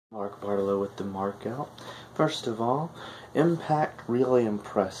Mark Barlow with the Mark Out. First of all, Impact really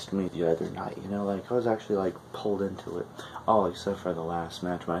impressed me the other night. I was actually pulled into it. All except for the last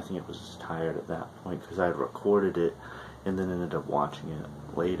match, but I think it was just tired at that point because I had recorded it and then ended up watching it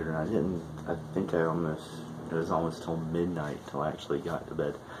later. And I think it was almost till midnight till I actually got to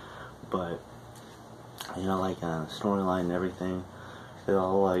bed. But, storyline and everything, it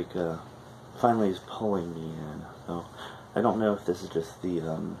all finally is pulling me in. So, I don't know if this is just the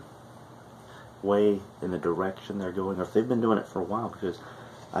way in the direction they're going, or if they've been doing it for a while, because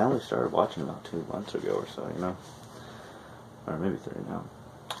I only started watching about 2 months ago or so, or maybe 3 now.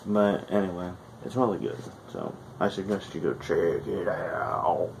 But anyway, it's really good, so I suggest you go check it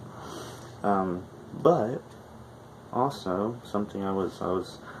out. But also something I was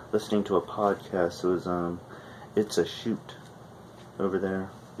listening to a podcast. It was It's a Shoot over there.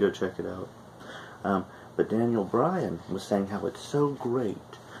 Go check it out. But Daniel Bryan was saying how it's so great,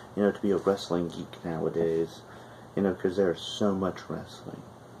 to be a wrestling geek nowadays, because there's so much wrestling.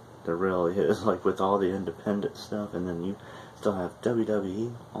 There really is, with all the independent stuff, and then you still have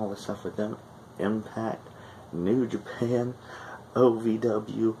WWE, all the stuff with them, Impact, New Japan,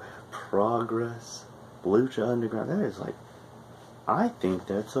 OVW, Progress, Lucha Underground. That is I think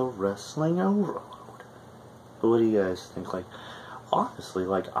that's a wrestling overload. But what do you guys think? Honestly,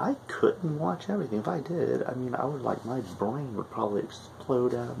 I couldn't watch everything. If I did, I would, my brain would probably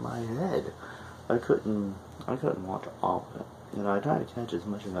explode out of my head. I couldn't watch all of it. I try to catch as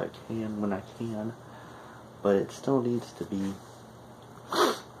much as I can when I can, but it still needs to be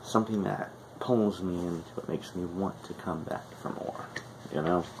something that pulls me into it, makes me want to come back for more, I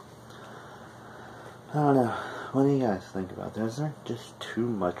don't know. What do you guys think about that? Is there just too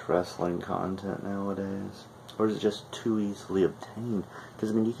much wrestling content nowadays? Or is it just too easily obtained?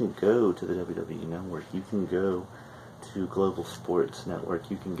 Because, you can go to the WWE Network, you can go to Global Sports Network,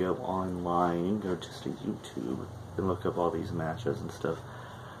 you can go online, you can go just to YouTube and look up all these matches and stuff.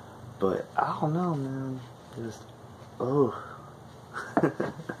 But, I don't know, man.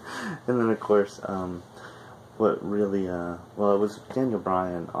 And then, of course, what really, it was Daniel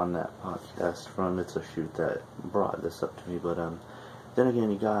Bryan on that podcast from It's a Shoot that brought this up to me. But, then again,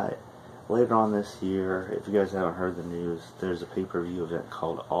 you got... Later on this year, if you guys haven't heard the news, there's a pay-per-view event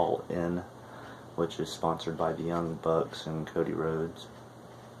called All In, which is sponsored by the Young Bucks and Cody Rhodes.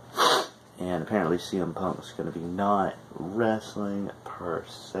 And apparently CM Punk's going to be not wrestling per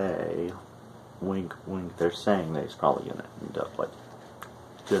se. Wink, wink. They're saying that he's probably going to end up,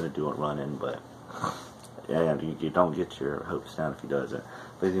 going to do a run-in, but you don't get your hopes down if he doesn't.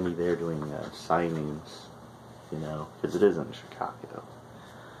 But he's going to be there doing signings, because it is in Chicago.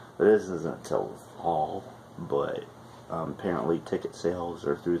 This isn't until fall, but apparently ticket sales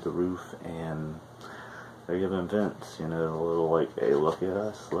are through the roof, and they're giving Vince, a little hey, look at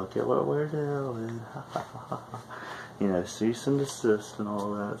us, look at what we're doing, cease and desist and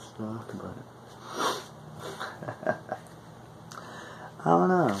all that stuff, but I don't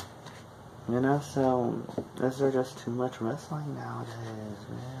know, so is there just too much wrestling nowadays,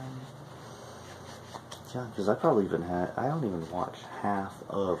 man? Yeah, because I don't even watch half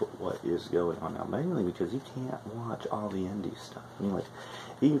of what is going on now, mainly because you can't watch all the indie stuff. If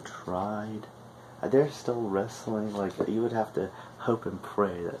you tried, there's still wrestling, you would have to hope and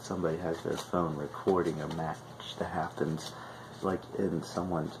pray that somebody has their phone recording a match that happens, in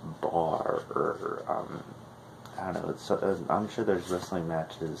someone's bar, or, I don't know, I'm sure there's wrestling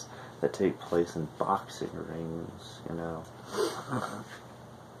matches that take place in boxing rings,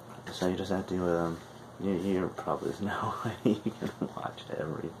 So you just have to, you probably there's no way you can watch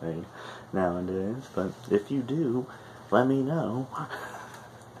everything nowadays, but if you do, let me know.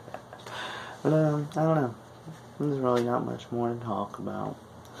 But, I don't know. There's really not much more to talk about.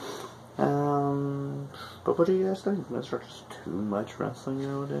 But what do you guys think? Is there just too much wrestling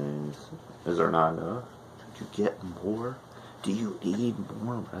nowadays? Is there not enough? Should you get more? Do you need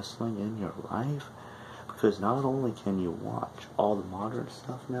more wrestling in your life? Because not only can you watch all the modern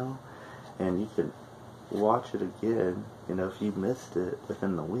stuff now, and you can watch it again, if you missed it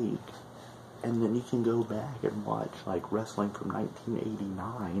within the week, and then you can go back and watch, wrestling from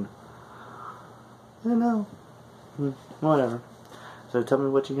 1989, whatever. So tell me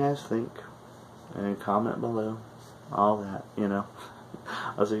what you guys think, and comment below, all that,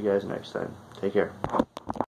 I'll see you guys next time. Take care.